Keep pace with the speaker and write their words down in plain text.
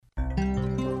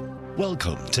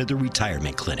Welcome to the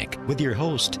Retirement Clinic with your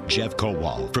host, Jeff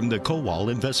Kowal from the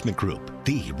Kowal Investment Group,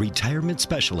 the retirement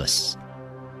specialists.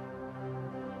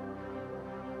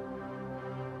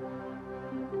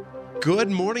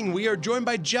 Good morning. We are joined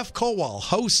by Jeff Kowal,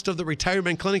 host of the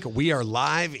Retirement Clinic. We are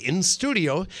live in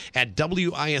studio at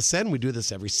WISN. We do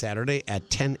this every Saturday at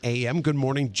 10 a.m. Good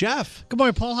morning, Jeff. Good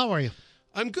morning, Paul. How are you?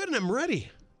 I'm good and I'm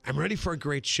ready. I'm ready for a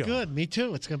great show. Good. Me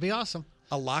too. It's going to be awesome.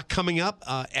 A lot coming up.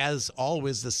 As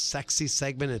always, the sexy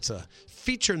segment. It's a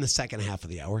feature in the second half of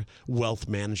the hour. Wealth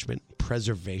management,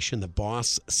 preservation, the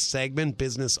boss segment,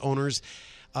 business owners.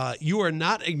 You are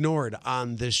not ignored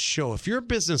on this show. If you're a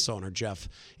business owner, Jeff,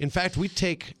 in fact, we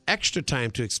take extra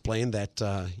time to explain that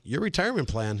your retirement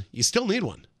plan, you still need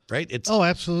one, right? Oh,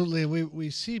 absolutely. We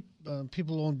see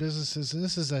people who own businesses, and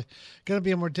this is going to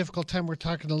be a more difficult time. We're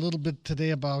talking a little bit today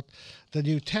about the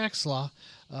new tax law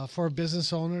for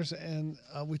business owners, and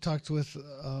we talked with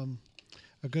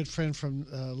a good friend from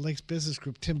Lake's Business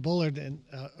Group, Tim Bullard, and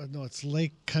no, it's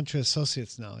Lake Country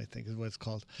Associates now, I think is what it's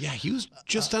called. Yeah, he was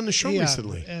just on the show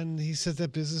recently. And he said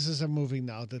that businesses are moving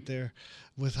now, that they're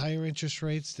with higher interest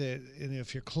rates, that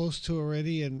if you're close to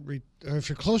already or if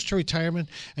you're close to retirement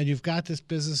and you've got this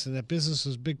business and that business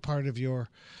is a big part of your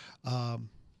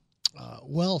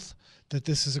wealth, that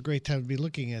this is a great time to be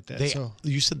looking at that.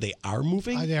 You said they are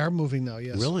moving? They are moving now,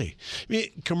 yes. Really? I mean,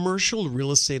 commercial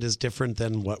real estate is different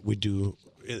than what we do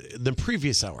the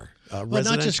previous hour. Well,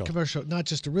 residential. not just commercial, not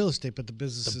just the real estate, but the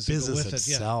businesses that go with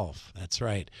itself. That's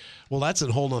right. Well, that's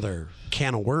a whole other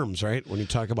can of worms, right? When you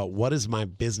talk about what is my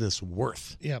business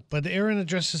worth. Yeah, but Aaron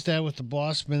addresses that with the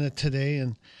Boss Minute today.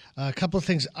 And a couple of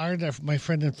things. Art, my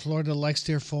friend in Florida, likes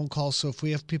to hear phone calls. So if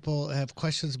we have people have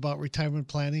questions about retirement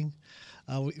planning,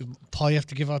 Paul, you have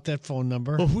to give out that phone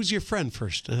number. Well, who's your friend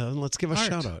first? Let's give a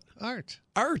shout out.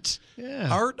 Art. Yeah.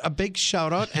 Art, a big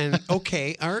shout out. And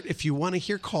okay, Art, if you want to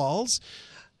hear calls,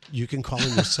 you can call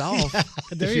in yourself.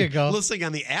 There you go. Listening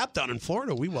on the app down in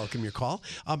Florida, we welcome your call.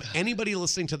 Anybody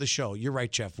listening to the show, you're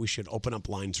right, Jeff. We should open up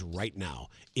lines right now.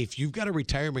 If you've got a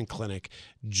retirement clinic,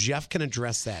 Jeff can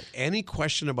address that. Any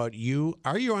question about you?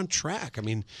 Are you on track? I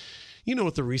mean, you know,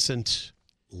 with the recent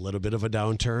little bit of a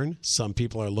downturn, some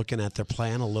people are looking at their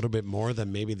plan a little bit more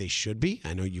than maybe they should be.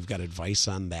 I know you've got advice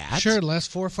on that. Sure. The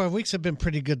last 4 or 5 weeks have been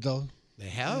pretty good, though. They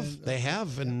have.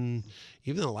 And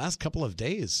even the last couple of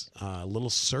days, a little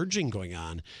surging going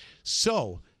on.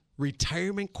 So,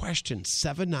 retirement question,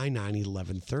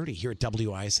 799-1130 here at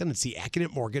WISN. It's the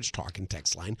Accident Mortgage Talk and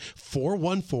Text line,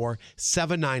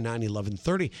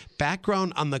 414-799-1130.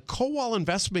 Background on the Kowal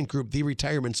Investment Group, the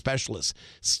retirement specialist,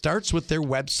 starts with their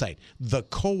website,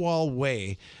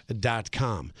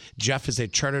 thekowalway.com. Jeff is a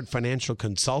chartered financial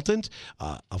consultant,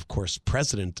 of course,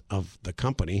 president of the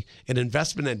company, an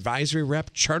investment advisory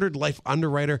rep, chartered life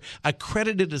underwriter,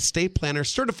 accredited estate planner,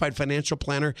 certified financial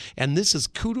planner, and this is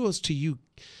kudos to you.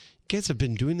 You guys have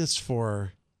been doing this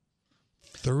for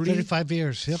 35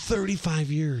 years. Yep.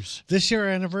 35 years. This year, our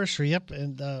anniversary. Yep.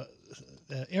 And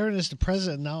Aaron is the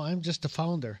president now. I'm just the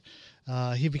founder.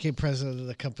 He became president of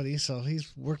the company, so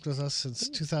he's worked with us since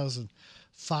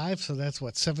 2005. So that's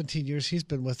 17 years he's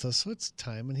been with us. So it's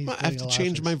time, and I have to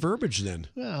change my verbiage then.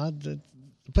 Yeah,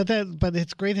 but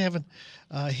it's great having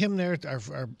him there.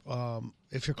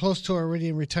 If you're close to already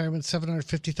in retirement,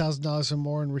 $750,000 or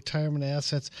more in retirement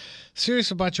assets.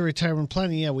 Serious about your retirement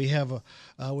planning? Yeah, we have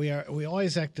we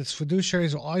always act as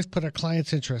fiduciaries. We always put our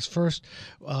clients' interests first.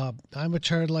 I'm a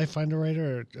chartered life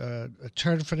underwriter, a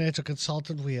chartered financial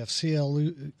consultant. We have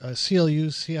CLUs,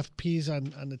 CFPs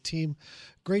on the team.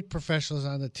 Great professionals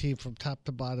on the team from top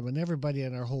to bottom, and everybody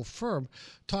in our whole firm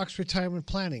talks retirement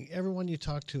planning. Everyone you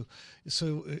talk to.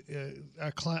 So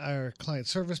our client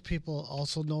service people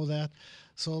also know that.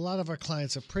 So a lot of our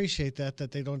clients appreciate that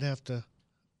they don't have to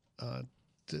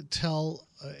tell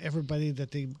everybody that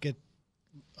they get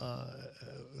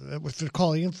what they're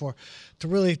calling in for, to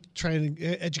really try and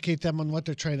educate them on what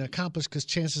they're trying to accomplish, because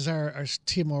chances are our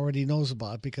team already knows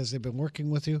about it because they've been working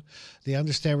with you. They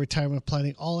understand retirement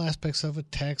planning, all aspects of it,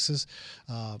 taxes,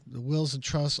 the wills and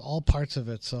trusts, all parts of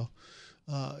it. So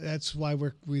that's why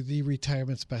we're the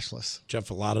retirement specialists.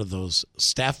 Jeff, a lot of those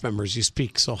staff members you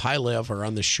speak so highly of are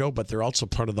on the show, but they're also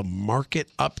part of the market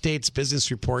updates,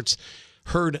 business reports,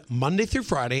 heard Monday through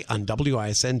Friday on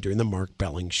WISN during the Mark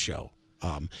Belling Show.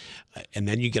 And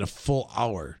then you get a full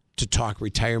hour to talk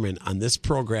retirement on this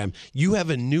program. You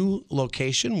have a new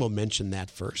location. We'll mention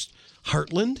that first.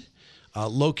 Heartland,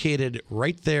 located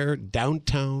right there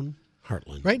downtown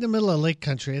Heartland. Right in the middle of Lake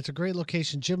Country. It's a great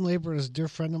location. Jim Labor is a dear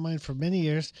friend of mine for many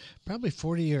years, probably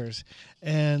 40 years.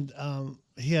 And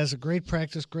He has a great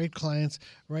practice, great clients,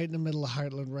 right in the middle of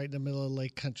Heartland, right in the middle of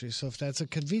Lake Country. So if that's a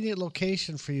convenient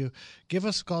location for you, give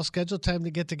us a call, schedule time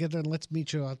to get together, and let's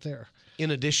meet you out there.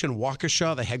 In addition,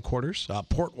 Waukesha, the headquarters,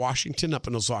 Port Washington up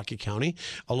in Ozaukee County,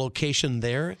 a location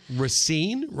there.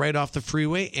 Racine, right off the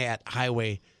freeway at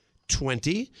Highway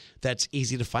 20. That's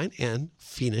easy to find. And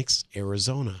Phoenix,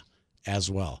 Arizona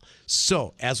as well.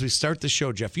 So as we start the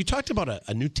show, Jeff, you talked about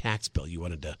a new tax bill you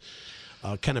wanted to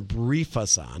kind of brief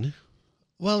us on.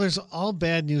 Well, there's all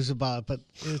bad news about it, but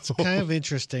it's kind of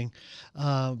interesting.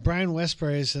 Brian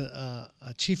Westbury is a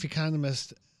chief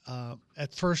economist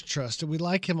at First Trust, and we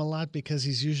like him a lot because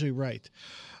he's usually right.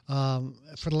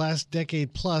 For the last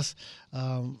decade plus,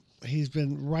 he's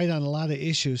been right on a lot of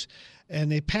issues.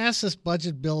 And they passed this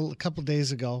budget bill a couple of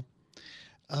days ago.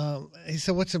 He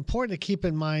said what's important to keep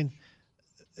in mind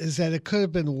is that it could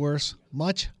have been worse,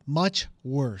 much, much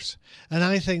worse. And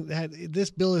I think that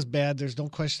this bill is bad. There's no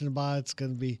question about it. It's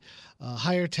going to be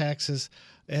higher taxes,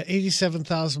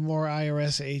 87,000 more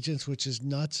IRS agents, which is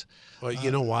nuts. Well,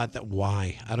 you know what?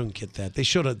 Why? I don't get that. They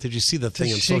showed it. Did you see the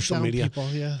thing on social media? People,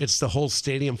 yeah. It's the whole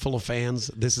stadium full of fans.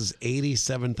 This is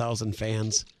 87,000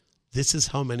 fans. This is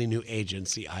how many new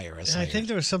agents the IRS hired. I think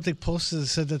there was something posted that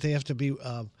said that they have to be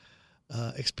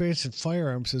experienced in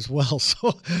firearms as well.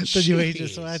 So the new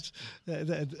agents. So that's,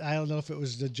 I don't know if it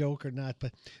was a joke or not,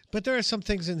 but there are some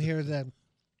things in here that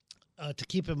to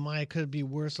keep in mind could be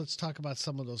worse. Let's talk about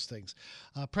some of those things.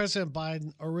 President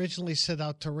Biden originally set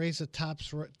out to raise the top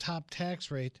tax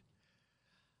rate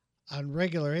on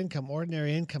regular income,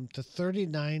 ordinary income, to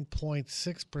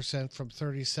 39.6% from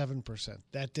 37%.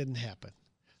 That didn't happen.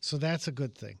 So that's a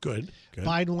good thing. Good.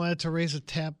 Biden wanted to raise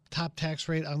the top tax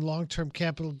rate on long-term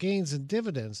capital gains and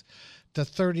dividends to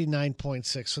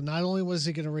 39.6. So not only was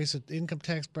he going to raise the income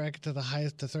tax bracket to the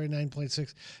highest to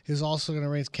 39.6, he was also going to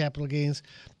raise capital gains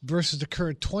versus the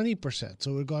current 20%. So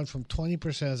it would have gone from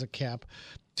 20% as a cap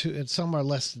to, and some are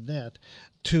less than that,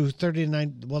 to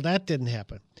 39. Well, that didn't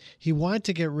happen. He wanted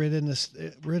to get rid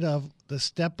of the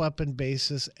step up in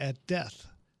basis at death.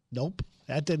 Nope.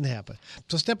 That didn't happen.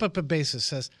 So step up in basis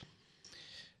says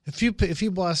if you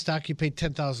bought a stock, you paid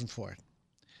 $10,000 for it.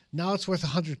 Now it's worth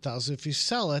 $100,000. If you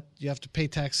sell it, you have to pay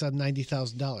tax on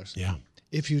 $90,000. Yeah.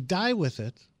 If you die with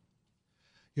it,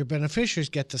 your beneficiaries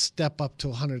get to step up to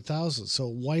 $100,000. So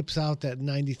it wipes out that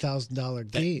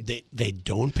 $90,000 gain. They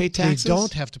don't pay taxes? They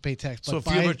don't have to pay tax. So if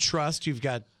you have a trust, you've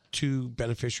got two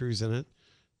beneficiaries in it.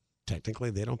 Technically,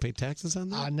 they don't pay taxes on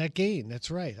that? On that gain, that's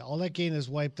right. All that gain is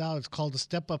wiped out. It's called a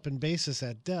step-up in basis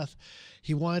at death.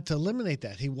 He wanted to eliminate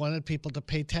that. He wanted people to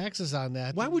pay taxes on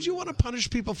that. Why would you want to punish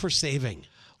people for saving?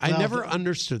 I never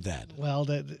understood that. Well,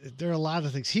 there are a lot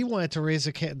of things. He wanted to raise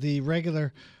the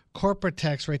regular corporate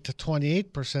tax rate to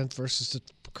 28% versus the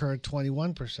current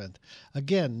 21%.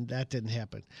 Again, that didn't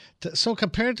happen. So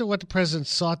compared to what the president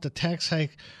sought, the tax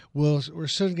hike we're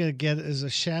soon going to get is a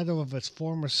shadow of its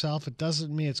former self. It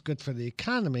doesn't mean it's good for the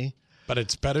economy. But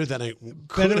it's better than it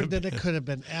could have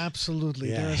been.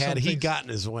 Absolutely. Yeah, had he gotten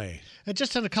his way. And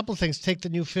just on a couple of things, take the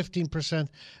new 15%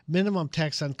 minimum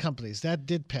tax on companies. That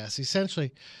did pass.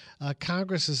 Essentially,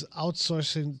 Congress is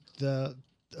outsourcing the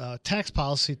tax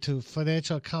policy to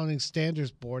Financial Accounting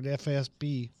Standards Board,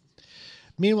 FASB.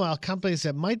 Meanwhile, companies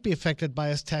that might be affected by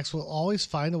this tax will always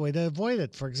find a way to avoid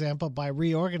it. For example, by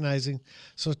reorganizing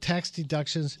so tax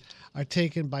deductions are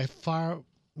taken by far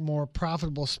more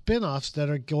profitable spin-offs that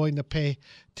are going to pay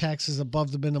taxes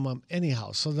above the minimum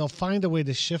anyhow. So they'll find a way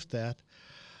to shift that.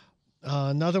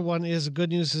 Another one is the good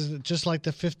news is that just like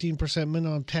the 15%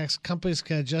 minimum tax, companies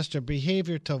can adjust their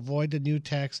behavior to avoid the new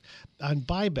tax on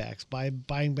buybacks by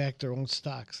buying back their own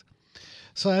stocks.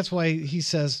 So that's why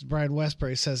Brian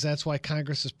Westbury says that's why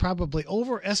Congress is probably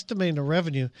overestimating the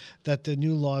revenue that the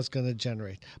new law is going to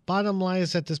generate. Bottom line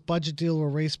is that this budget deal will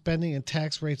raise spending and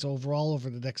tax rates overall over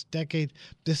the next decade.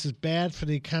 This is bad for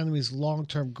the economy's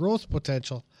long-term growth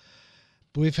potential.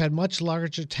 But we've had much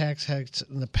larger tax hikes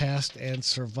in the past and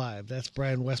survived. That's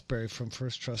Brian Westbury from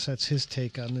First Trust. That's his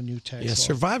take on the new tax law. Yeah,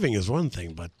 surviving is one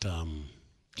thing, but...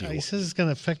 he says it's going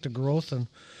to affect the growth and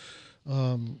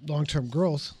long-term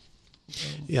growth.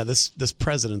 Yeah, this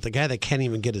president, the guy that can't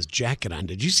even get his jacket on.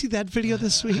 Did you see that video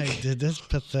this week? I did. That's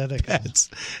pathetic.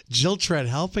 Jill tried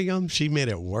helping him. She made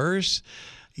it worse.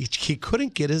 He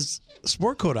couldn't get his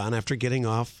sport coat on after getting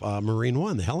off Marine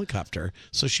One, the helicopter,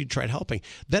 so she tried helping.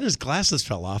 Then his glasses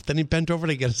fell off. Then he bent over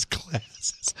to get his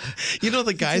glasses. You know,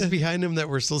 the guys behind him that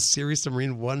were so serious to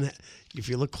Marine One, if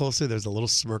you look closely, there's a little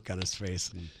smirk on his face.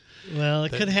 Well,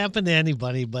 it could happen to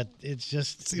anybody, but it's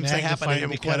just seems to happen to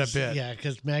him quite a bit. Yeah,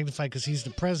 because magnified because he's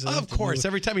the president. Of course,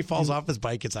 every time he falls off his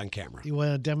bike, it's on camera. You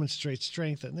want to demonstrate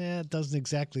strength, and it doesn't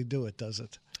exactly do it, does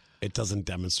it? It doesn't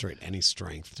demonstrate any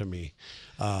strength to me.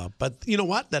 But you know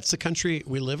what? That's the country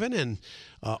we live in, and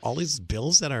all these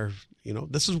bills that are,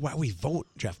 this is why we vote,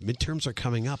 Jeff. Midterms are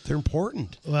coming up. They're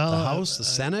important. Well, the House, the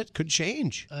Senate could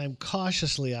change. I'm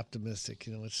cautiously optimistic.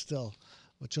 It's still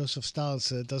what Joseph Stalin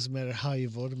said. It doesn't matter how you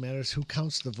vote. It matters who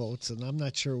counts the votes. And I'm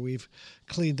not sure we've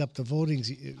cleaned up the voting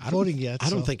yet. I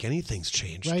don't think anything's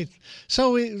changed. Right.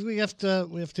 So we have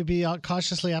to be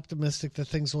cautiously optimistic that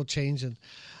things will change. And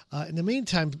in the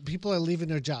meantime, people are leaving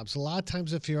their jobs. A lot of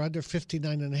times, if you're under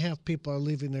 59 and a half, people are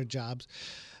leaving their jobs.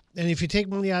 And if you take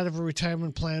money out of a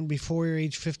retirement plan before you're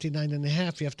age 59 and a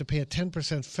half, you have to pay a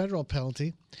 10% federal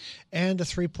penalty and a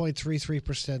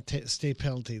 3.33% state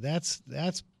penalty. That's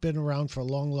been around for a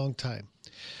long, long time.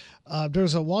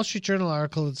 There's a Wall Street Journal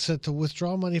article that said to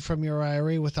withdraw money from your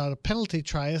IRA without a penalty,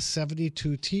 try a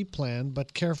 72T plan,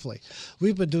 but carefully.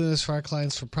 We've been doing this for our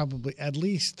clients for probably at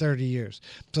least 30 years.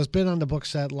 So it's been on the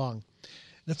books that long.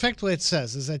 In effect, what it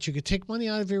says is that you could take money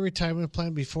out of your retirement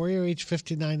plan before you're age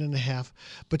 59 and a half,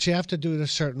 but you have to do it a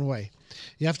certain way.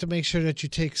 You have to make sure that you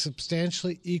take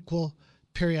substantially equal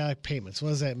periodic payments. What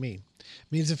does that mean?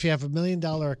 It means if you have $1 million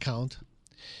account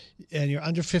and you're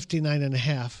under 59 and a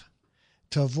half,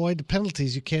 to avoid the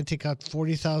penalties, you can't take out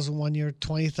 $40,000 one year,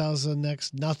 $20,000 the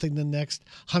next, nothing the next,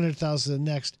 $100,000 the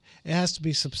next. It has to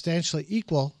be substantially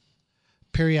equal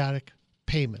periodic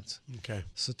payments. Okay.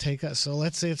 So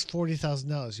let's say it's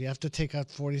 $40,000. You have to take out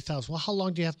 $40,000. Well, how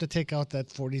long do you have to take out that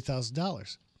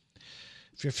 $40,000?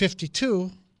 If you're 52,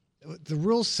 the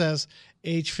rule says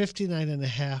age 59 and a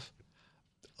half,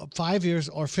 5 years,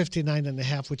 or 59 and a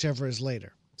half, whichever is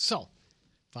later. So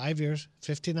 5 years,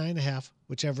 59 and a half,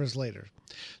 whichever is later.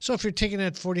 So if you're taking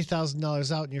that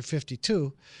 $40,000 out and you're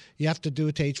 52, you have to do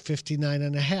it to age 59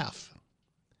 and a half.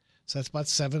 So that's about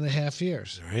 7.5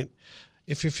 years. All right.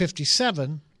 If you're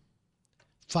 57,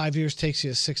 5 years takes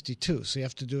you to 62. So you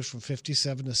have to do it from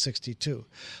 57 to 62.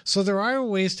 So there are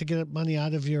ways to get money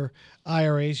out of your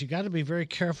IRAs. You got to be very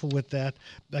careful with that.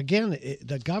 Again,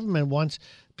 the government wants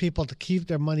people to keep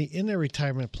their money in their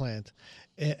retirement plans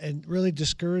and really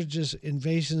discourages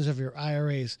invasions of your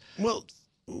IRAs. Well,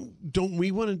 don't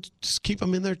we want to just keep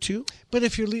them in there too? But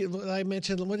if you leave, I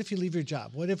mentioned, what if you leave your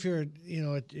job? What if you're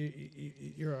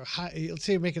a high, let's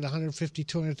say you're making $150,000,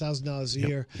 $200,000 a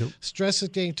year. Yep. Stress is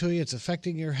getting to you. It's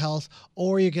affecting your health,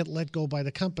 or you get let go by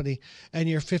the company and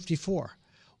you're 54.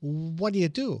 What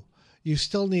do? You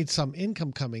still need some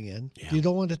income coming in. Yeah. You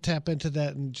don't want to tap into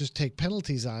that and just take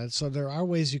penalties on it. So there are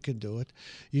ways you can do it.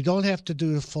 You don't have to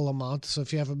do the full amount. So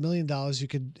if you have $1 million, you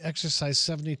could exercise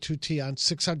 72T on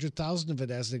 600,000 of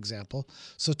it as an example.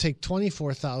 So take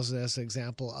 24,000 as an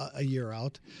example a year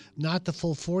out, not the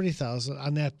full 40,000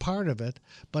 on that part of it.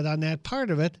 But on that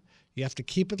part of it, you have to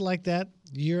keep it like that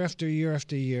year after year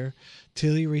after year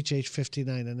till you reach age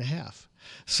 59 and a half.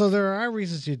 So there are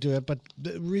reasons you do it, but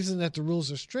the reason that the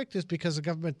rules are strict is because the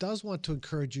government does want to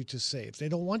encourage you to save. They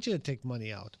don't want you to take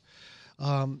money out.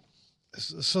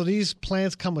 So these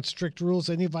plans come with strict rules.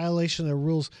 Any violation of the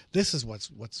rules, this is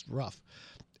what's rough.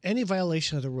 Any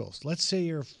violation of the rules, let's say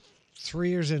you're 3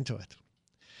 years into it,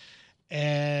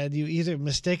 and you either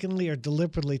mistakenly or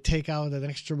deliberately take out an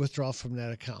extra withdrawal from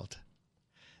that account.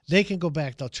 They can go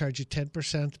back. They'll charge you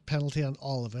 10% penalty on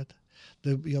all of it.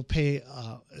 You'll pay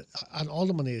on all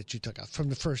the money that you took out from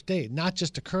the first day, not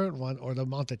just the current one or the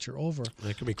amount that you're over.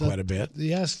 That could be quite a bit.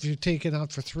 Yes, if you're taking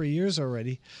out for 3 years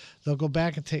already, they'll go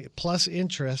back and take plus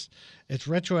interest. It's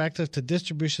retroactive to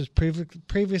distributions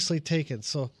previously taken.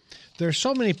 So there are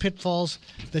so many pitfalls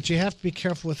that you have to be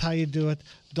careful with how you do it.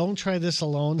 Don't try this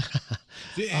alone.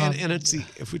 And it's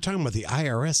if we're talking about the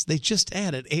IRS, they just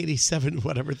added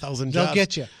 87,000 jobs. They'll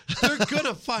get you. They're going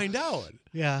to find out.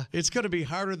 Yeah. It's going to be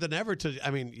harder than ever to,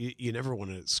 you never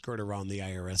want to skirt around the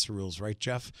IRS rules, right,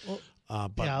 Jeff? Well,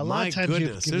 but yeah, a my lot of times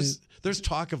goodness, there's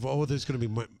talk of, there's going to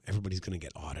be, everybody's going to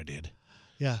get audited.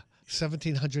 Yeah.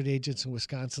 1,700 agents in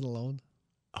Wisconsin alone.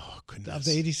 Oh, goodness. Of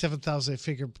the 87,000 I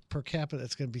figure per capita,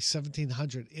 it's going to be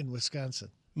 1,700 in Wisconsin.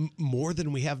 More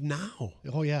than we have now.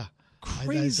 Oh, yeah.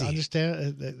 Crazy. I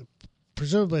understand.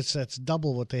 Presumably, that's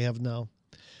double what they have now.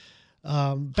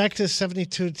 Back to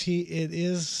 72T, it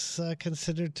is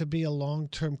considered to be a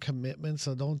long-term commitment,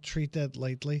 so don't treat that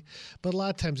lightly. But a lot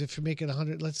of times, if you're making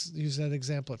 100, let's use that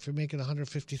example. If you're making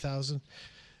 150,000,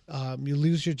 you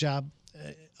lose your job,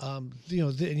 and you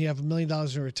have $1 million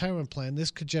in a retirement plan.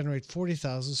 This could generate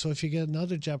 40,000. So if you get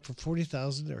another job for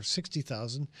 40,000 or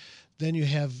 60,000, then you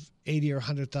have $80,000 or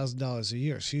 $100,000 a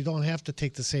year. So you don't have to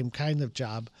take the same kind of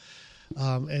job,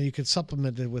 and you can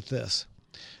supplement it with this.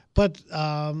 But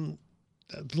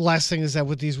the last thing is that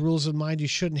with these rules in mind, you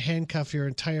shouldn't handcuff your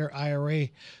entire IRA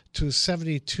to a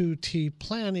 72T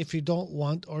plan if you don't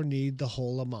want or need the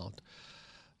whole amount.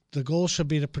 The goal should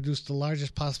be to produce the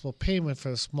largest possible payment for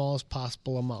the smallest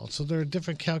possible amount. So there are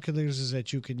different calculators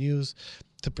that you can use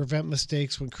to prevent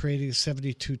mistakes when creating a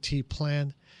 72T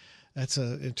plan. That's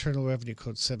an Internal Revenue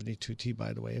Code 72T,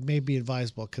 by the way. It may be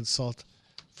advisable. Consult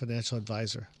financial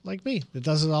advisor like me. It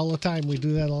does it all the time. We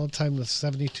do that all the time, the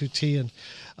 72T and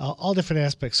all different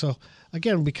aspects. So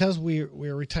again, because we're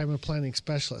retirement planning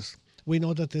specialists, we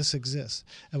know that this exists.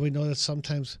 And we know that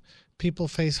sometimes people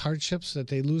face hardships, that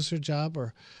they lose their job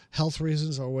or health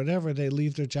reasons or whatever. They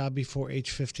leave their job before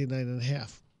age 59 and a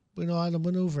half. We know how to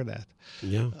maneuver that.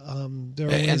 Yeah. And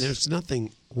there's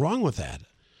nothing wrong with that.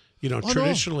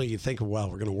 Traditionally you think, well,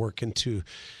 we're going to work into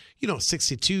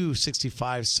 62,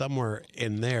 65, somewhere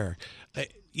in there.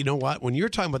 You know what? When you're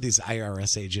talking about these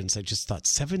IRS agents, I just thought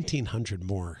 1,700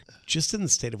 more just in the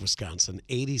state of Wisconsin,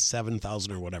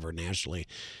 87,000 or whatever nationally.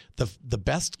 The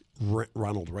best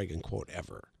Ronald Reagan quote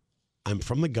ever. I'm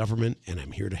from the government and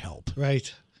I'm here to help.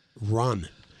 Right. Run.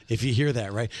 If you hear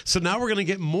that, right? So now we're going to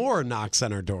get more knocks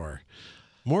on our door.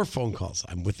 More phone calls.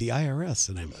 I'm with the IRS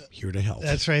and I'm here to help.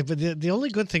 That's right. But the only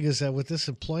good thing is that with this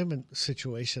employment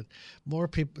situation, more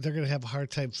people, they're going to have a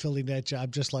hard time filling that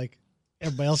job, just like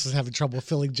everybody else is having trouble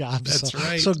filling jobs. That's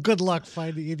right. So good luck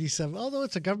finding 87. Although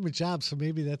it's a government job, so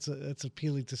maybe that's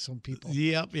appealing to some people.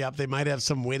 Yep. They might have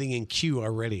some waiting in queue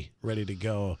already, ready to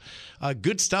go.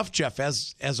 Good stuff, Jeff,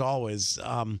 as always.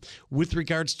 With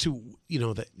regards to,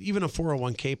 even a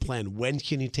 401k plan, when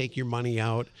can you take your money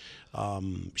out?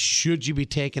 Should you be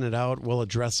taking it out? We'll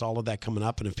address all of that coming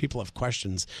up. And if people have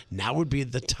questions, now would be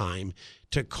the time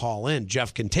to call in.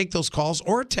 Jeff can take those calls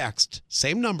or text.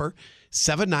 Same number,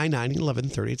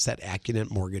 799-1130. It's that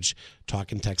Accunet Mortgage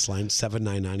talk and text line,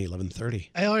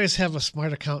 799-1130. I always have a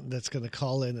smart accountant that's going to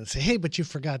call in and say, hey, but you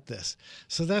forgot this.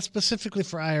 So that's specifically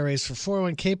for IRAs. For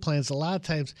 401k plans, a lot of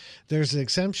times there's an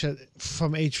exemption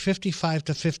from age 55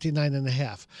 to 59 and a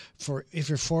half. For if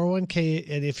you're 401k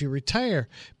and if you retire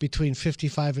between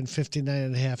 55 and 59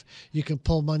 and a half, you can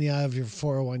pull money out of your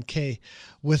 401k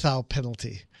without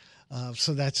penalty.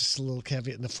 So that's just a little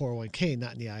caveat in the 401k,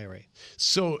 not in the IRA.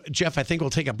 So, Jeff, I think we'll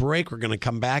take a break. We're going to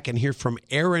come back and hear from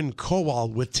Aaron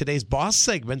Kowal with today's Boss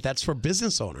segment. That's for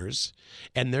business owners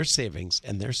and their savings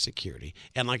and their security.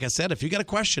 And like I said, if you got a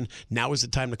question, now is the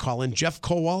time to call in. Jeff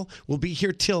Kowal will be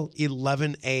here till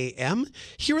 11 a.m.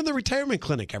 here in the Retirement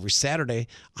Clinic every Saturday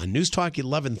on News Talk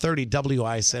 1130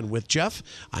 WISN with Jeff.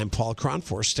 I'm Paul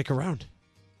Cronforce. Stick around.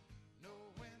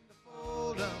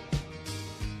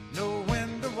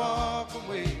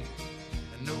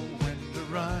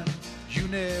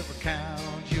 Never count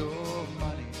your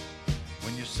money.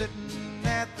 When you're sitting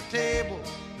at the table,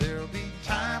 there'll be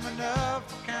time enough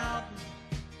for counting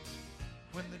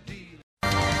when the deal.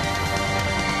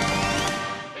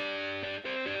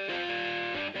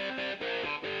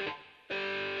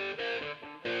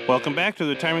 Welcome back to the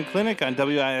Retirement Clinic on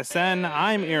WISN.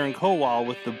 I'm Aaron Kowal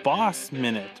with the Boss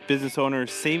Minute, business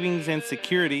owner's savings and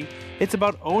security. It's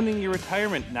about owning your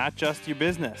retirement, not just your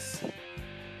business.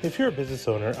 If you're a business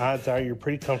owner, odds are you're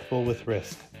pretty comfortable with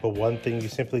risk. But one thing you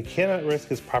simply cannot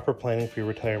risk is proper planning for your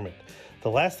retirement.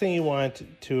 The last thing you want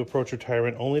to approach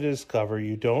retirement only to discover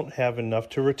you don't have enough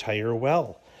to retire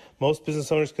well. Most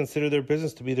business owners consider their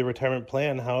business to be their retirement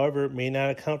plan. However, it may not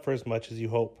account for as much as you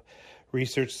hope.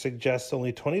 Research suggests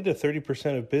only 20 to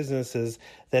 30% of businesses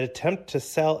that attempt to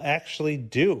sell actually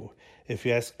do. If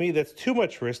you ask me, that's too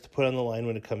much risk to put on the line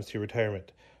when it comes to your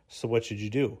retirement. So what should you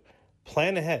do?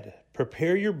 Plan ahead.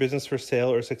 Prepare your business for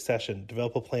sale or succession.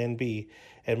 Develop a plan B.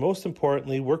 And most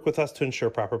importantly, work with us to ensure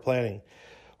proper planning.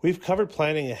 We've covered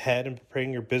planning ahead and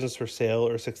preparing your business for sale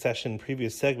or succession in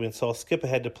previous segments, so I'll skip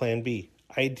ahead to plan B.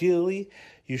 Ideally,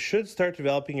 you should start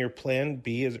developing your plan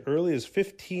B as early as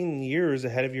 15 years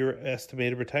ahead of your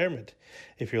estimated retirement.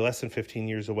 If you're less than 15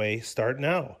 years away, start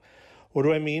now. What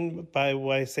do I mean by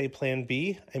when I say plan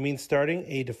B? I mean starting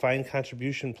a defined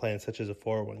contribution plan such as a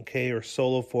 401k or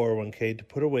solo 401k to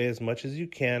put away as much as you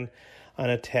can on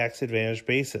a tax-advantaged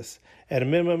basis. At a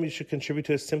minimum, you should contribute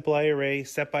to a simple IRA,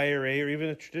 SEP IRA, or even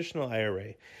a traditional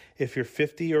IRA. If you're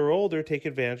 50 or older, take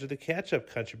advantage of the catch-up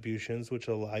contributions, which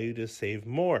allow you to save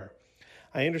more.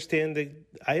 I understand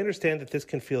that this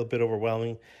can feel a bit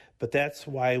overwhelming, but that's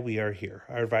why we are here.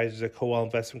 Our advisors at Kowal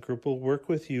Investment Group will work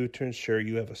with you to ensure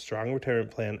you have a strong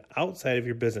retirement plan outside of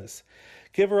your business.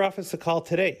 Give our office a call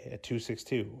today at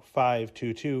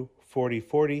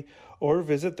 262-522-4040 or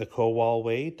visit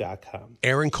thekowalway.com.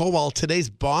 Aaron Kowal, today's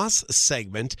Boss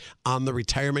segment on the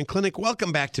Retirement Clinic.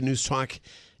 Welcome back to News Talk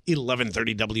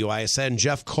 1130 WISN.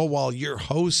 Jeff Kowal, your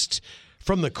host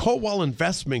from the Kowal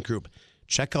Investment Group.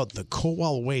 Check out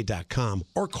thekowalway.com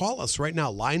or call us right now.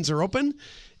 Lines are open,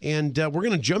 and we're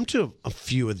going to jump to a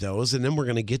few of those, and then we're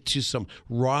going to get to some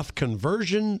Roth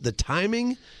conversion, the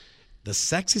timing. The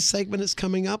sexy segment is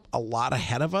coming up, a lot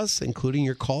ahead of us, including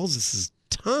your calls. This is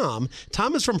Tom.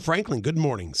 Tom is from Franklin. Good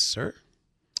morning, sir.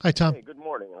 Hi, Tom. Hey, good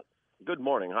morning. Good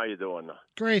morning. How you doing?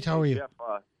 Great. How are you? Jeff,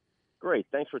 great.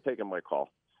 Thanks for taking my call.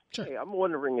 Sure. Hey, I'm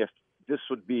wondering if this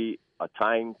would be a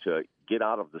time to get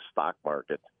out of the stock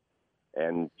market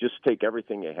and just take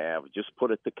everything you have, just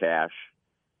put it to cash,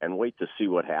 and wait to see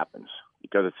what happens.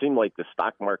 Because it seemed like the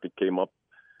stock market came up,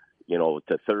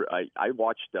 to I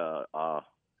watched the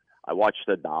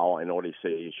Dow. I know they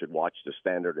say you should watch the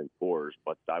Standard & Poor's,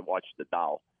 but I watched the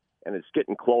Dow, and it's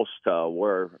getting close to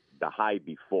where the high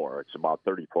before. It's about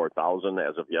 34,000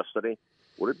 as of yesterday.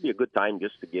 Would it be a good time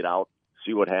just to get out,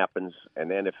 see what happens, and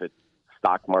then if the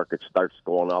stock market starts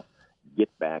going up, get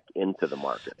back into the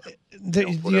market?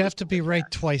 You have to be right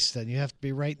twice then. You have to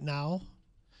be right now.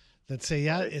 Then say,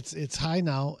 it's high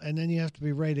now, and then you have to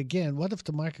be right again. What if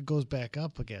the market goes back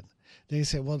up again? Then you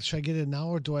say, well, should I get in now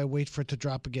or do I wait for it to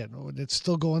drop again? Oh, it's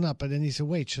still going up. And then you say,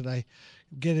 wait, should I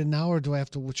get in now or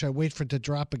should I wait for it to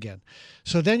drop again?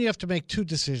 So then you have to make two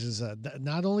decisions,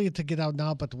 not only to get out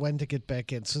now, but when to get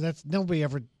back in. So that's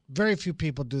very few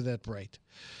people do that right.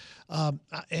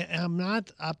 I'm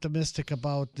not optimistic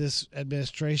about this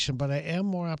administration, but I am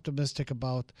more optimistic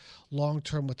about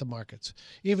long-term with the markets.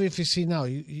 Even if you see now,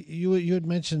 you had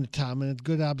mentioned it, Tom, and it's a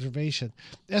good observation.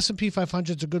 S&P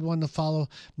 500 is a good one to follow.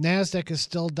 NASDAQ is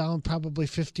still down probably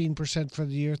 15% for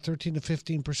the year, 13 to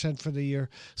 15% for the year.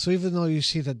 So even though you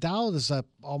see the Dow is up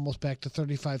almost back to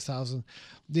 35,000,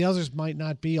 the others might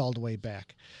not be all the way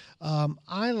back.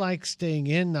 I like staying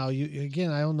in now.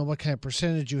 Again, I don't know what kind of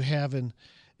percentage you have in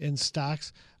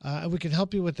stocks. We can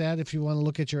help you with that if you want to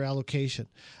look at your allocation.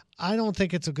 I don't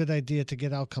think it's a good idea to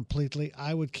get out completely.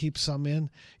 I would keep some in,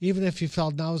 even if you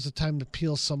felt now is the time to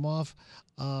peel some off,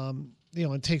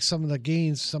 and take some of the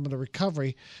gains, some of the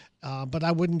recovery. But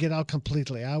I wouldn't get out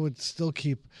completely. I would still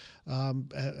keep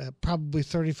probably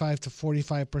 35 to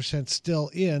 45%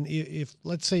 still in. If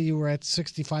let's say you were at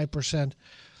 65%,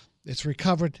 it's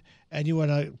recovered, and you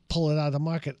want to pull it out of the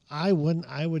market, I wouldn't.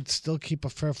 I would still keep a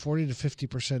fair 40 to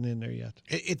 50% in there yet.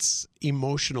 It's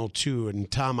emotional, too. And,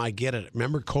 Tom, I get it.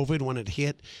 Remember COVID when it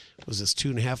hit? Was this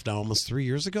 2.5 now, almost 3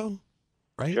 years ago?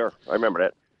 Right? Sure. I remember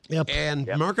that. Yep. And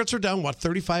markets are down,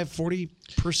 35,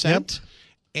 40%? Yep.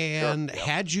 And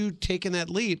had you taken that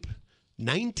leap,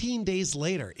 19 days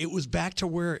later, it was back to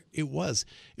where it was.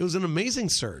 It was an amazing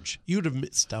surge. You'd have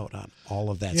missed out on all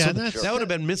of that. Yeah, so that would have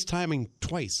been mistiming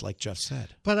twice, like Jeff said.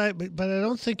 But I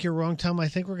don't think you're wrong, Tom. I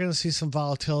think we're going to see some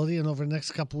volatility, and over the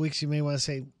next couple of weeks, you may want to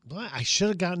say, well, I should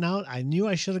have gotten out. I knew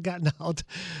I should have gotten out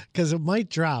because it might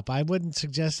drop. I wouldn't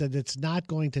suggest that it's not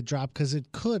going to drop because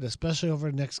it could, especially over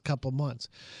the next couple of months.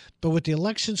 But with the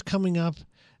elections coming up,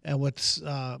 and with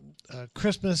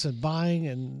Christmas and buying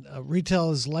and retail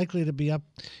is likely to be up,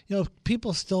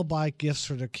 people still buy gifts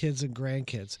for their kids and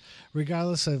grandkids,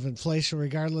 regardless of inflation,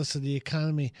 regardless of the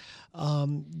economy.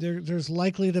 There's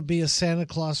likely to be a Santa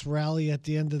Claus rally at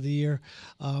the end of the year.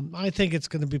 I think it's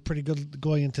going to be pretty good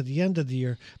going into the end of the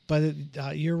year, but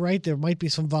you're right. There might be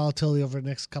some volatility over the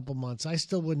next couple months. I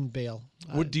still wouldn't bail.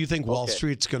 Do you think Wall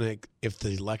Street's going to, if the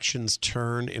elections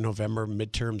turn in November,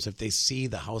 midterms, if they see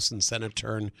the House and Senate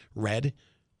turn red,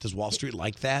 does Wall Street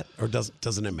like that, or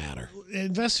doesn't it matter?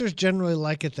 Investors generally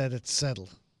like it that it's settled,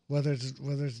 whether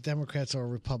it's Democrats or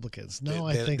Republicans.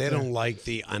 I think they don't like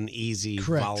the uneasy,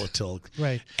 volatile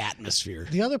atmosphere.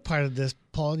 The other part of this,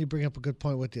 Paul, and you bring up a good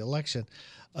point with the election,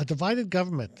 a divided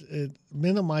government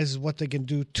minimizes what they can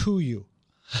do to you.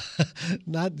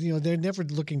 Not, they're never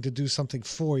looking to do something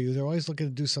for you. They're always looking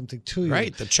to do something to you.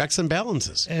 Right, the checks and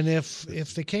balances. And if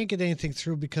they can't get anything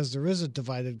through because there is a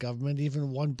divided government,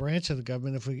 even one branch of the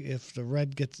government, if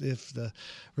the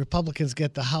Republicans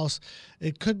get the House,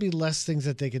 it could be less things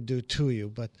that they could do to you.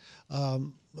 But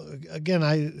again,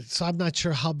 I'm not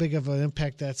sure how big of an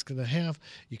impact that's going to have.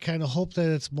 You kind of hope that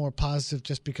it's more positive,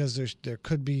 just because there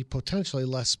could be potentially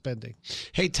less spending.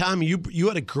 Hey, Tom, you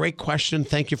had a great question.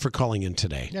 Thank you for calling in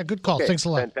today. Yeah, good call. Thanks a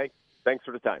lot. Thanks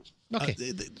for the time. Okay.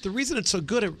 The reason it's so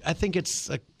good, I think it's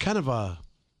a kind of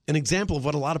an example of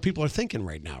what a lot of people are thinking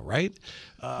right now, right?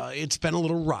 It's been a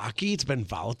little rocky. It's been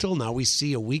volatile. Now we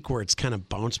see a week where it's kind of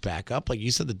bounced back up. Like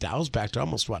you said, the Dow's back to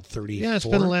almost, 34? Yeah, it's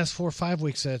been the last 4 or 5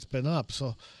 weeks that it's been up.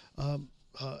 So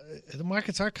the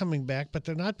markets are coming back, but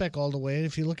they're not back all the way. And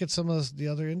if you look at some of the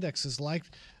other indexes like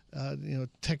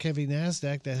tech-heavy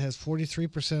NASDAQ that has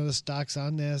 43% of the stocks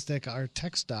on NASDAQ are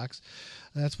tech stocks.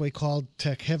 That's why called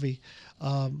tech-heavy.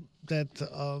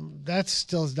 That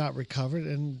still is not recovered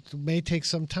and may take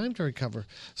some time to recover.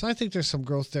 So I think there's some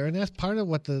growth there, and that's part of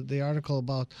what the article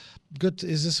about.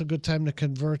 Is this a good time to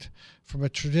convert from a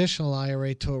traditional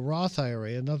IRA to a Roth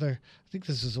IRA? I think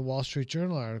this is a Wall Street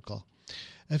Journal article.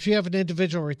 If you have an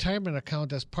individual retirement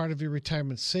account as part of your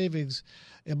retirement savings,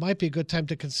 it might be a good time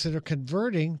to consider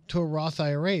converting to a Roth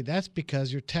IRA. That's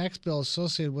because your tax bill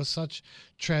associated with such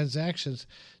transactions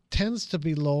tends to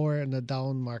be lower in the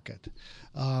down market.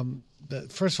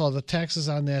 First of all, the taxes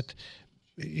on that,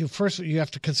 you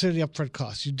have to consider the upfront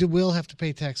costs. You will have to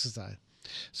pay taxes on it.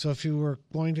 So if you were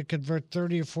going to convert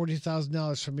 $30,000 or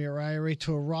 $40,000 from your IRA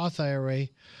to a Roth IRA,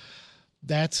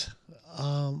 that's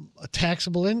a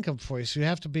taxable income for you, so you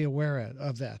have to be aware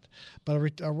of that.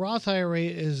 But a Roth IRA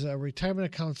is a retirement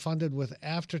account funded with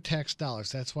after-tax dollars.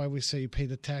 That's why we say you pay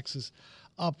the taxes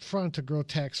up front to grow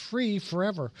tax-free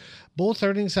forever. Both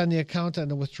earnings on the account and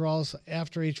the withdrawals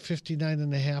after age 59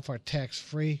 and a half are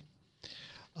tax-free.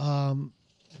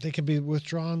 They can be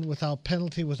withdrawn without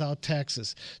penalty, without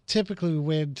taxes. Typically, we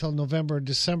wait until November or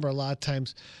December a lot of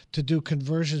times to do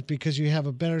conversions because you have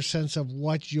a better sense of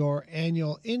what your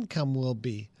annual income will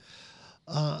be.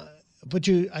 But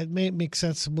it may make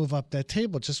sense to move up that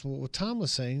table, just what Tom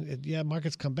was saying.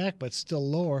 Markets come back, but it's still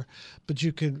lower. But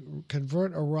you can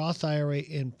convert a Roth IRA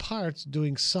in parts,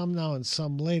 doing some now and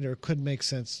some later could make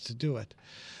sense to do it.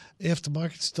 If the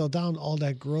market's still down, all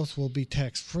that growth will be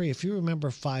tax-free. If you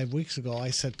remember 5 weeks ago, I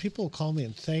said people will call me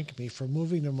and thank me for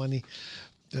moving their money,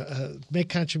 make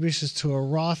contributions to a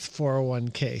Roth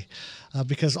 401k,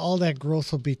 because all that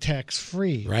growth will be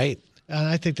tax-free. Right. And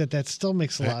I think that still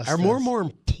makes a lot of sense. Are more and more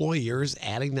employers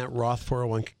adding that Roth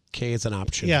 401k as an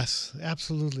option? Yes,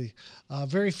 absolutely.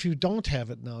 Very few don't have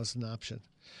it now as an option.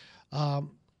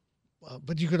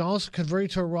 But you can also convert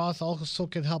to a Roth. Also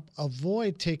can help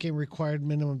avoid taking required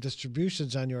minimum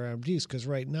distributions on your RMDs, because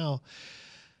right now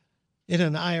in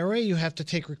an IRA you have to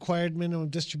take required minimum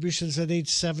distributions at age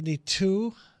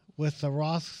 72. With the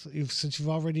Roth, since you've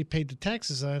already paid the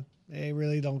taxes on, they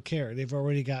really don't care. They've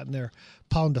already gotten their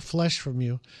pound of flesh from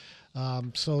you.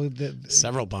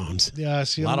 Several pounds. Yeah,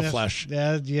 so a lot of flesh.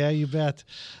 Yeah, you bet.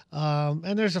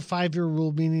 And there's a 5-year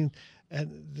rule, meaning,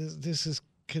 and this is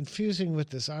confusing with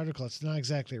this article. It's not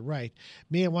exactly right.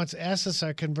 Meaning once assets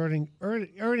are converting,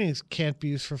 earnings can't be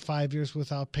used for 5 years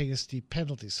without paying a steep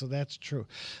penalty. So that's true.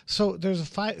 So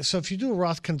So if you do a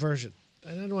Roth conversion,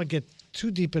 and I don't want to get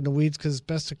too deep in the weeds because it's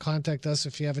best to contact us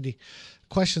if you have any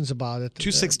questions about it.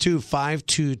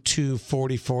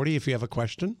 262-522-4040 if you have a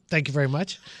question. Thank you very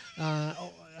much.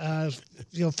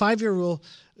 5-year rule.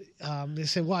 They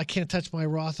say, well, I can't touch my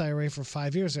Roth IRA for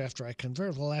 5 years after I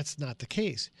convert. Well, that's not the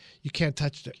case. You can't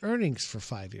touch the earnings for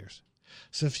 5 years.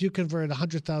 So if you convert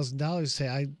 $100,000,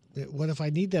 say, what if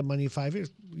I need that money in 5 years?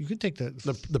 You can take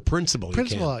the principal.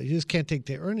 Principal. You just can't take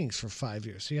the earnings for 5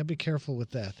 years. So you got to be careful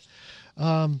with that.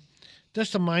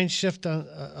 Just a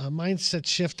mindset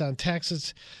shift on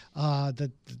taxes.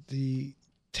 The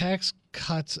Tax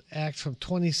Cuts Act from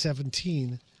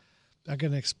 2017 are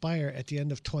going to expire at the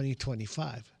end of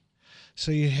 2025.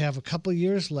 So you have a couple of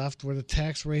years left where the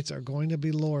tax rates are going to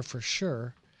be lower for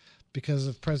sure because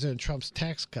of President Trump's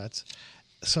tax cuts.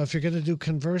 So if you're going to do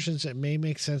conversions, it may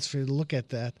make sense for you to look at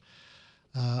that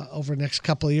over the next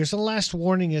couple of years. And the last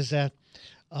warning is that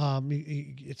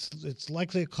it's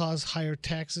likely to cause higher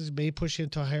taxes, may push you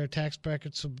into a higher tax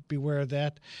bracket, so beware of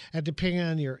that. And depending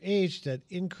on your age, that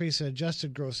increase in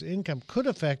adjusted gross income could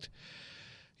affect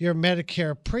your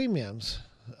Medicare premiums,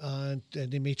 and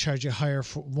they may charge you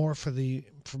more for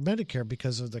Medicare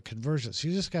because of the conversion. So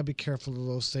you just got to be careful of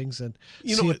those things and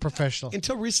see a professional.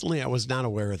 Until recently, I was not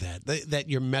aware of that. That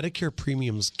your Medicare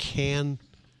premiums can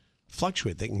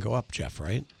fluctuate. They can go up, Jeff,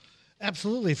 right?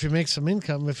 Absolutely. If you make some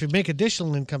income, if you make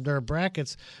additional income, there are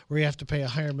brackets where you have to pay a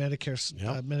higher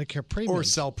Medicare premium. Or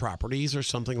sell properties or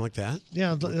something like that.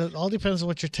 Yeah, it all depends on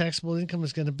what your taxable income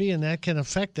is going to be, and that can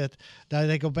affect it. Now,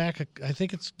 they go back,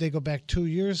 they go back 2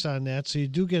 years on that, so you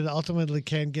ultimately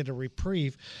can get a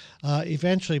reprieve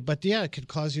eventually. But yeah, it could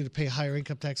cause you to pay higher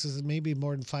income taxes and maybe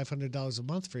more than $500 a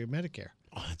month for your Medicare.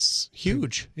 Oh, that's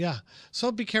huge. Yeah.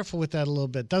 So be careful with that a little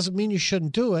bit. Doesn't mean you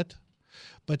shouldn't do it,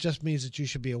 but just means that you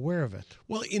should be aware of it.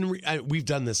 Well, we've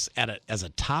done this as a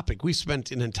topic. We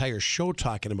spent an entire show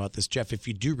talking about this, Jeff. If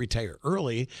you do retire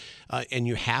early, and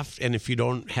if you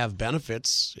don't have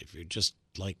benefits, if you're just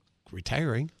like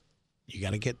retiring, you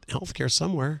got to get health care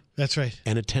somewhere. That's right.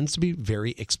 And it tends to be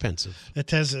very expensive. It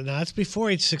tends to. Now, it's before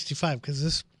age 65 because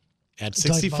this At It's like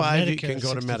about 65, you Medicare can at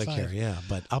go to 65. Medicare. Yeah,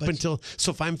 but until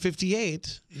so if I'm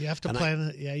 58, You have to And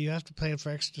plan. You have to plan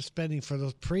for extra spending for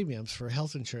those premiums for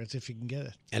health insurance if you can get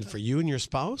it. and for you and your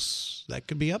spouse, that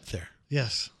could be up there.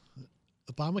 Yes,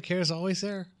 Obamacare is always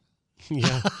there.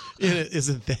 Yeah,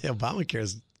 isn't the Obamacare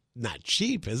is not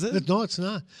cheap, is it? No, it's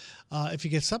not. If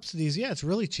you get subsidies, yeah, it's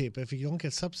really cheap. If you don't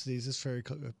get subsidies, it's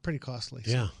pretty costly.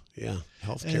 So- Yeah.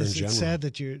 Healthcare And in it's general. sad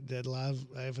that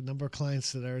I have a number of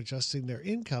clients that are adjusting their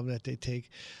income that they take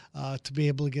to be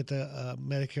able to get the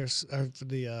Medicare or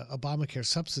the Obamacare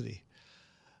subsidy.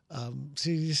 So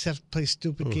you just have to play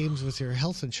stupid games with your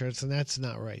health insurance, and that's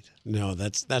not right. No,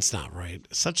 that's not right.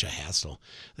 Such a hassle.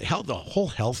 The whole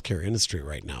healthcare industry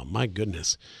right now. My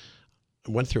goodness,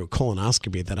 I went through a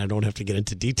colonoscopy that I don't have to get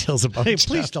into details about. Hey,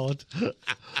 please don't.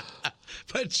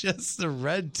 But just the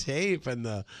red tape and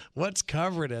the what's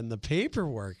covered and the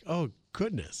paperwork. Oh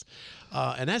goodness,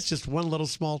 and that's just one little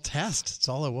small test. That's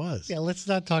all it was. Yeah, let's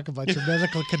not talk about your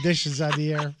medical conditions on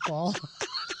the air, Paul.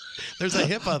 There's a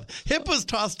HIPAA. HIPAA's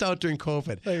tossed out during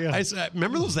COVID. There you go. I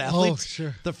remember those athletes. Oh,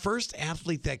 sure. The first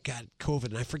athlete that got COVID,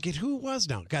 and I forget who it was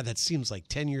now. God, that seems like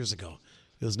 10 years ago.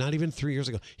 It was not even 3 years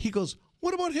ago. He goes,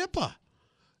 "What about HIPAA?"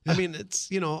 I mean, it's,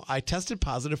 I tested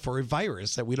positive for a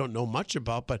virus that we don't know much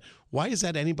about, but why is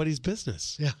that anybody's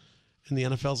business? Yeah, And the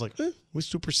NFL's like, we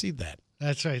supersede that.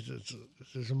 that's right.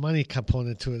 There's a money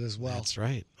component to it as well. That's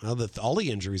right. Well, all the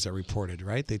injuries are reported,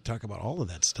 right? They talk about all of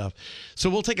that stuff. So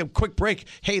we'll take a quick break.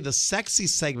 Hey, the sexy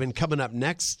segment coming up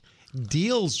next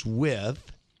deals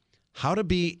with how to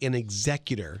be an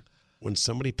executor when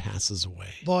somebody passes away.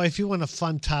 Boy, if you want a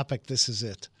fun topic, this is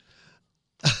it.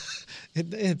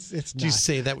 It's Do you not.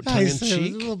 say that with I tongue in say it with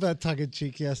cheek? A little bit tongue in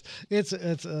cheek, yes. It's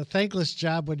a thankless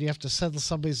job when you have to settle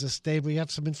somebody's estate. We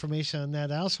have some information on that.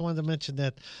 I also wanted to mention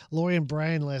that Lori and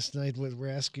Brian last night were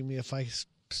asking me if I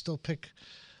still pick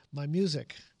my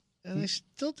music, and I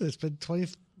still do. It's been 20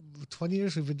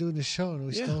 years we've been doing this show, and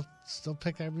we still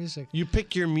pick our music. You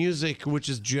pick your music, which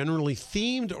is generally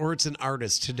themed, or it's an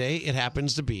artist. Today, it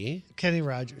happens to be Kenny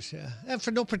Rogers, yeah. And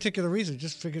for no particular reason,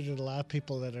 just figured that a lot of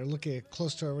people that are looking at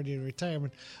close to already in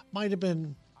retirement might have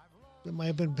been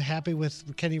happy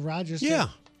with Kenny Rogers. Yeah.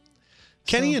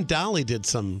 Kenny and Dolly did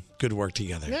some good work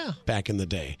together back in the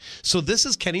day. So this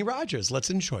is Kenny Rogers. Let's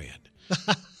enjoy it.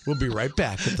 We'll be right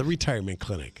back at the Retirement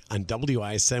Clinic on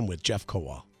WISN with Jeff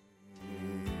Kowal.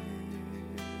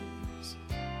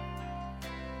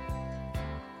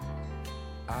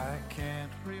 I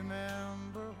can't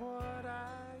remember what I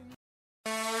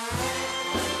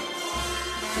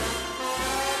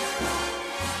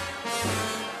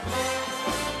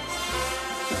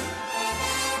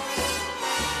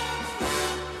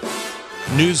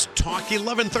News Talk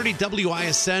 1130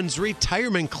 WISN's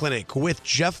Retirement Clinic with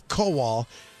Jeff Kowal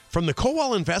from the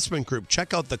Kowal Investment Group.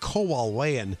 Check out the Kowal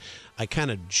Way. And I kind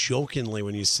of jokingly,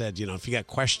 when you said, if you got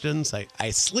questions, I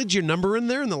slid your number in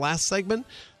there in the last segment.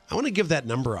 I want to give that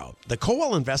number out. The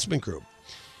Kowal Investment Group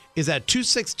is at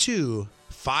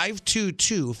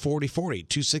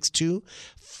 262-522-4040.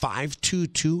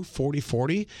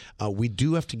 262-522-4040. We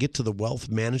do have to get to the wealth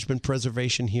management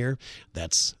preservation here.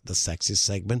 That's the sexiest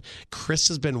segment. Chris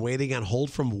has been waiting on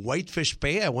hold from Whitefish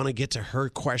Bay. I want to get to her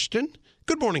question.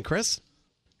 Good morning, Chris.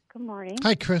 Good morning.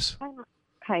 Hi, Chris.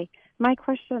 Hi. My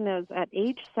question is, at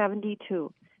age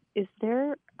 72, is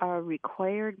there a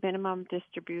required minimum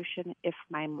distribution if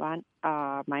my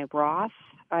Roth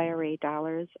IRA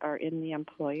dollars are in the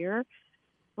employer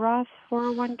Roth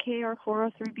 401k or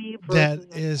 403b?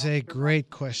 That is a great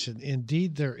question.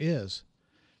 Indeed, there is.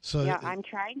 So yeah, I'm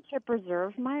trying to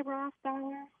preserve my Roth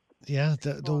dollars. Yeah,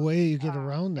 the way you get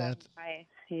around that.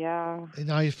 Now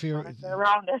if you're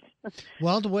around it.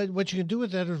 Well, what you can do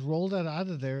with that is roll that out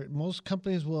of there. Most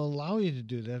companies will allow you to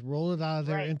do that. Roll it out of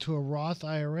there into a Roth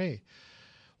IRA.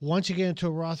 Once you get into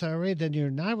a Roth IRA, then you're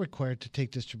not required to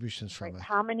take distributions from it.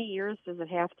 How many years does it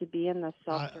have to be in the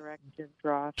self-directed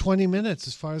Roth? 20 minutes,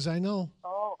 as far as I know.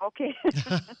 Oh, okay.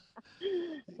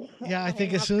 Yeah, I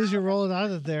think as soon as you roll it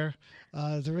out of there,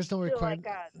 there is no requirement.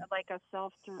 Like a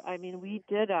we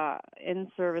did a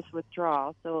in-service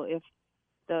withdrawal. So if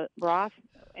the Roth,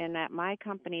 and at my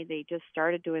company, they just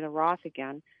started doing the Roth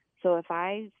again. So if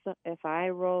I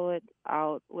roll it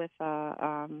out with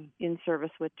a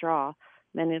in-service withdrawal,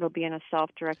 then it'll be in a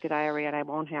self-directed IRA, and I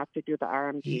won't have to do the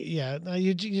RMD. Yeah, now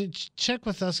you check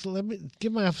with us. Let me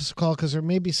give my office a call because there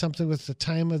may be something with the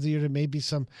time of the year. There may be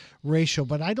some ratio,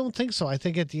 but I don't think so. I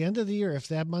think at the end of the year, if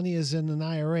that money is in an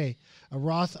IRA, a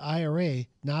Roth IRA,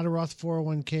 not a Roth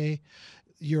 401k,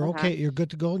 you're okay. You're good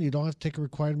to go, and you don't have to take a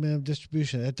required minimum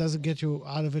distribution. That doesn't get you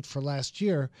out of it for last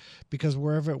year, because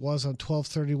wherever it was on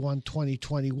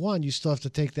 12/31/2021, you still have to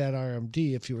take that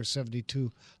RMD if you were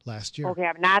 72 last year. Okay,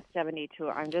 I'm not 72.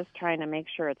 I'm just trying to make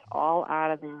sure it's all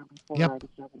out of there before I'm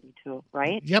 72,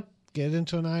 right? Yep. Get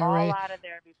into an IRA. All out of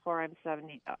there before I'm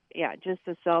 70. Yeah, just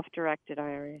a self-directed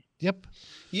IRA. Yep.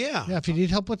 Yeah. Yeah. If you need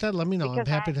help with that, let me know. Because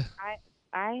I'm happy to.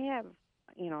 I have,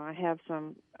 I have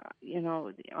some,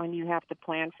 and you have to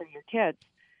plan for your kids.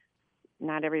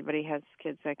 Not everybody has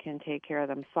kids that can take care of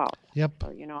themselves. Yep.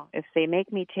 So, if they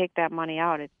make me take that money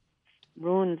out, it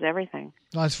ruins everything.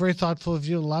 No, it's very thoughtful of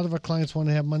you. A lot of our clients want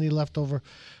to have money left over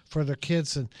for their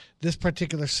kids, and this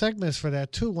particular segment is for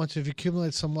that too. Once you've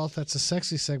accumulated some wealth, that's a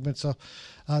sexy segment. So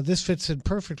this fits in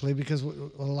perfectly, because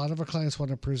a lot of our clients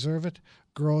want to preserve it,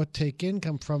 grow it, take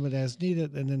income from it as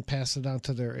needed, and then pass it on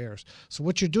to their heirs. So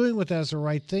what you're doing with that is the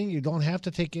right thing. You don't have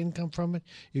to take income from it.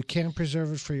 You can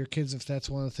preserve it for your kids if that's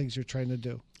one of the things you're trying to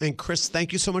do. And Chris,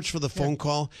 thank you so much for the phone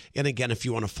call. And again, if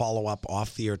you want to follow up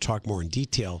off the air, talk more in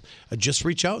detail, just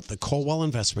reach out. The Kowal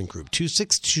Investment Group,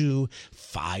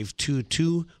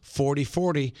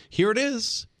 262-522-4040. Here it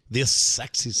is. This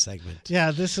sexy segment.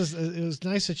 Yeah, it was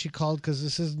nice that she called, because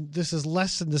this is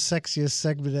less than the sexiest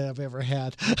segment that I've ever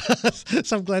had.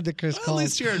 So I'm glad that Chris called. At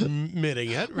least you're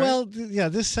admitting it, right? Well, yeah,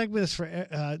 this segment is for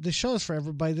the show is for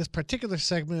everybody. This particular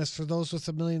segment is for those with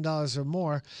 $1 million or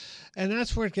more, and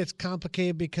that's where it gets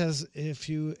complicated, because if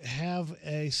you have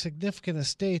a significant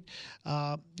estate,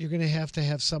 you're going to have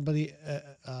somebody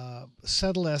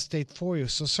settle that estate for you.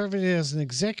 So serving as an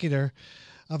executor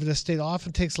of an estate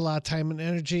often takes a lot of time and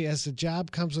energy, as the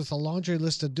job comes with a laundry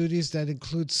list of duties that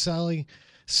include settling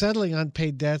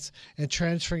unpaid debts and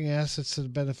transferring assets to the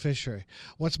beneficiary.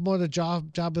 What's more, the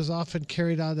job is often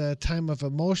carried out at a time of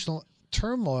emotional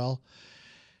turmoil,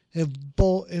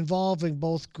 involving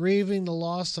both grieving the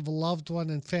loss of a loved one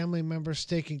and family members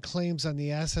staking claims on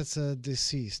the assets of the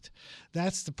deceased.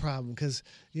 That's the problem, because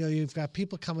you've got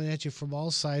people coming at you from all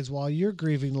sides while you're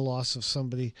grieving the loss of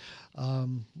somebody.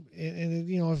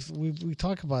 If we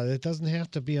talk about it, it doesn't have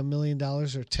to be $1 million or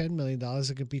 $10 million.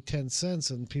 It could be 10 cents,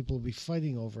 and people will be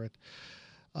fighting over it.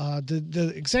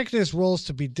 The executive's role is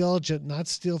to be diligent, not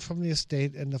steal from the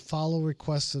estate, and to follow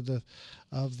requests of the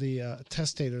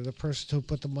testator, the person who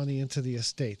put the money into the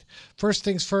estate. First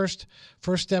things first.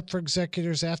 First step for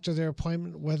executors after their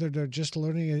appointment, whether they're just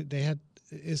learning,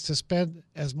 is to spend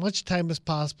as much time as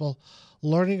possible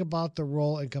learning about the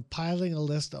role and compiling a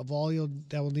list of all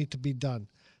that will need to be done.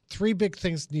 3 big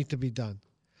things need to be done.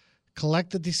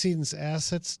 Collect the decedent's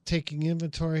assets, taking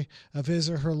inventory of his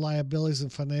or her liabilities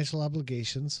and financial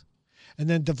obligations, and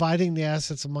then dividing the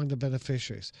assets among the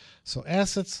beneficiaries. So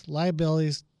assets,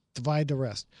 liabilities, divide the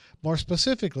rest. More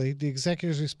specifically, the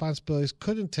executor's responsibilities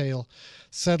could entail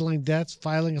settling debts,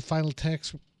 filing a final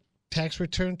tax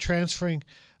return, transferring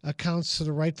accounts to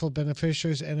the rightful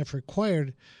beneficiaries, and if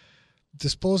required,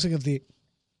 disposing of the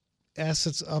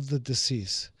assets of the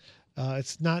deceased.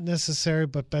 It's not necessary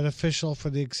but beneficial for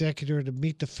the executor to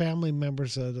meet the family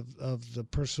members of the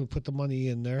person who put the money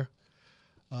in there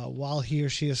while he or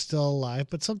she is still alive.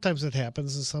 But sometimes it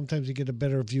happens, and sometimes you get a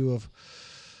better view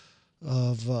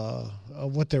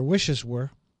of what their wishes were.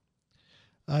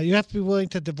 You have to be willing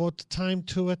to devote the time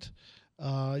to it.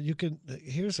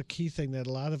 Here's a key thing that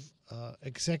a lot of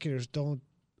executors don't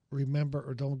remember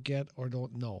or don't get or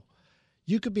don't know.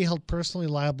 You could be held personally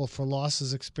liable for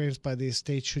losses experienced by the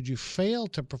estate should you fail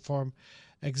to perform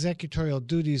executorial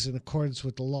duties in accordance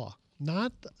with the law.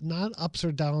 Not ups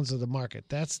or downs of the market.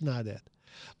 That's not it.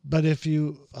 But if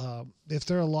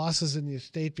there are losses in the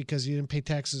estate because you didn't pay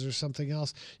taxes or something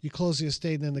else, you close the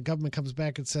estate and then the government comes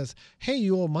back and says, hey,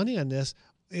 you owe money on this.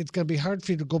 It's going to be hard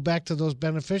for you to go back to those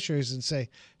beneficiaries and say,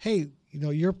 hey,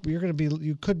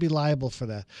 you could be liable for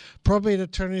that. Probate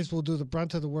attorneys will do the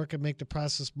brunt of the work and make the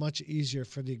process much easier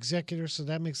for the executor, so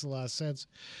that makes a lot of sense.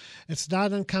 It's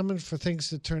not uncommon for things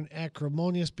to turn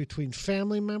acrimonious between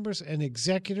family members and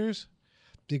executors.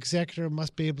 The executor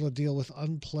must be able to deal with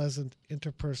unpleasant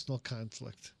interpersonal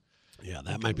conflict. Yeah,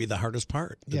 that might be the hardest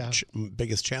part, the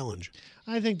biggest challenge.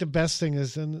 I think the best thing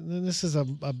is, and this is a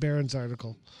Barron's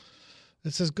article,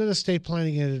 it says good estate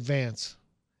planning in advance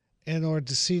and or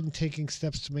decedent taking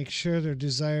steps to make sure their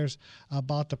desires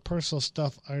about the personal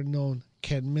stuff are known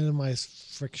can minimize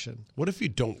friction. What if you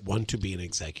don't want to be an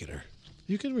executor?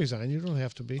 You can resign. You don't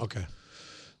have to be. Okay.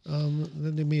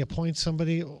 Then they may appoint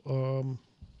somebody, or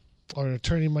an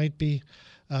attorney might be.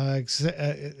 An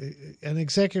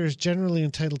executor is generally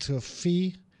entitled to a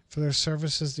fee for their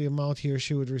services, the amount he or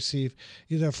she would receive,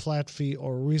 either a flat fee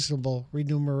or reasonable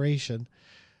remuneration,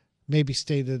 may be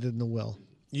stated in the will.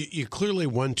 You clearly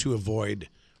want to avoid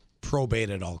probate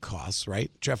at all costs,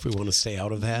 right? Jeff, we want to stay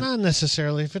out of that. Not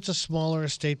necessarily. If it's a smaller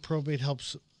estate, probate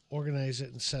helps organize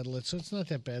it and settle it, so it's not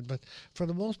that bad. But for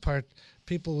the most part,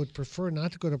 people would prefer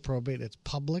not to go to probate. It's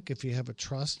public if you have a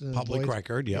trust. And Public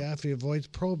record, yep. Yeah, if you avoid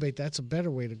probate, that's a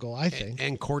better way to go, I think.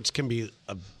 And courts can be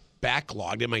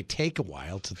backlogged. It might take a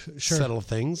while to Sure. settle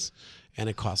things, and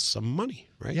it costs some money,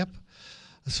 right? Yep.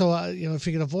 So, if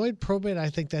you can avoid probate,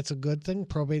 I think that's a good thing.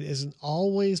 Probate isn't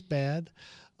always bad.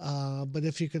 But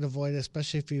if you can avoid it,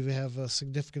 especially if you have a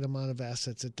significant amount of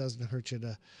assets, it doesn't hurt you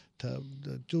to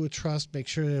do a trust, make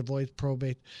sure it avoids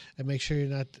probate, and make sure you're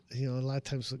not, a lot of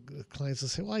times the clients will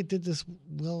say, well, I did this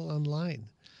will online.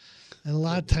 And a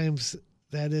lot of times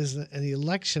that is an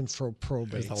election for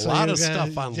probate. There's a lot of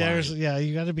stuff online.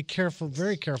 You got to be careful,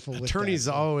 very careful with that. Attorneys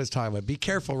always talk about, be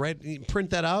careful, right? You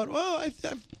print that out. Well, I've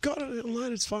got it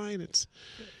online. It's fine. It's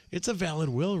a valid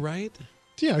will, right?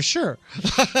 Yeah, sure.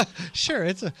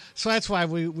 Sure. So that's why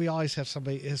we always have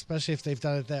somebody, especially if they've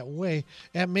done it that way.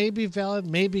 It may be valid,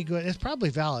 may be good. It's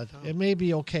probably valid. It may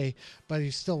be okay, but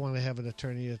you still want to have an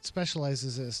attorney that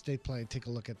specializes in estate planning. Take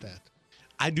a look at that.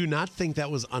 I do not think that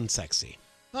was unsexy.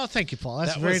 Oh, thank you, Paul.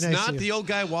 That's That very was nice. not of you. the old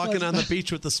guy walking on the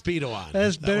beach with the Speedo on.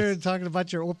 That's better than talking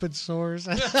about your open sores.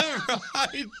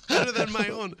 Right. Better than my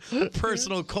own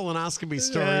personal colonoscopy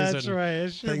stories That's and right.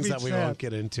 It sure things that beats we that. won't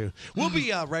get into. We'll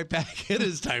be right back. It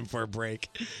is time for a break.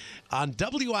 On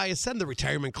WISN, the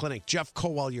Retirement Clinic, Jeff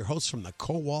Kowal, your host from the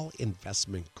Kowal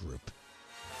Investment Group.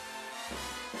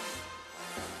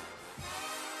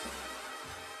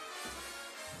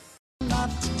 Not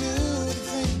to do the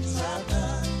things I've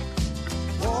done.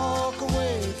 Walk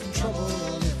away from trouble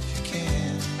if you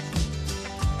can.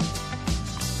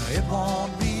 It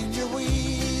won't mean you're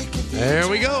weak if you There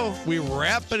we go. We're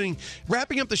wrapping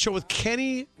up the show with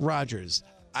Kenny Rogers.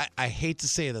 I hate to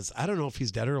say this. I don't know if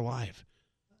he's dead or alive.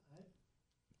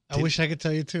 I wish I could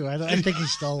tell you, too. I think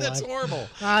he's still alive. That's horrible.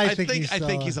 I think he's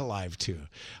still he's alive, too.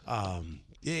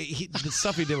 The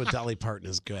stuff he did with Dolly Parton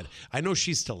is good. I know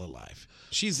she's still alive.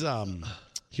 She's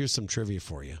here's some trivia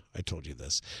for you. I told you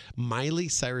this. Miley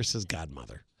Cyrus's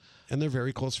godmother, and they're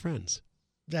very close friends.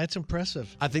 That's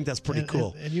impressive. I think that's pretty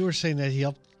cool. And you were saying that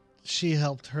she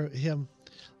helped him.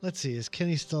 Let's see, is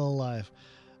Kenny still alive?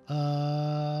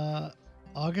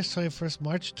 August 21st,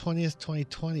 March 20th,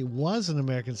 2020 was an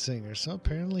American singer. So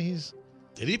apparently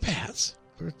Did he pass?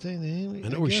 Birthday name. I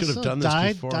know we should have done this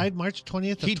before. Died March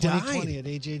 20th of He 2020 died. at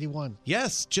age 81.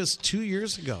 Yes, just 2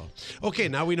 years ago. Okay,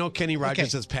 now we know Kenny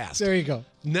Rogers has passed. There you go.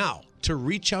 Now, to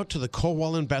reach out to the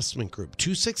Kowal Investment Group,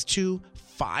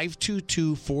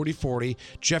 262-522-4040.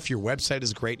 Jeff, your website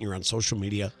is great, and you're on social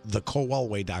media,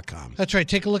 thekowalway.com. That's right.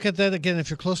 Take a look at that. Again,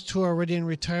 if you're close to already in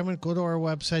retirement, go to our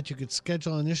website. You could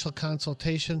schedule an initial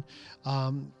consultation.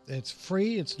 It's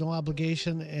free. It's no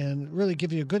obligation, and really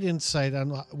give you a good insight on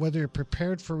whether you're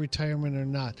prepared for retirement or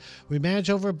not. We manage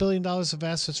over $1 billion of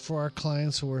assets for our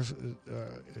clients who are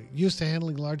used to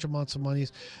handling large amounts of money.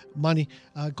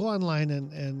 Go online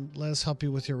and let us help you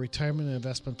with your retirement and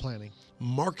investment planning.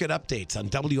 Market updates on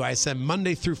WISN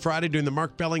Monday through Friday during the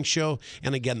Mark Belling Show,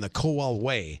 and again,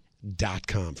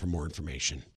 thekowalway.com for more information.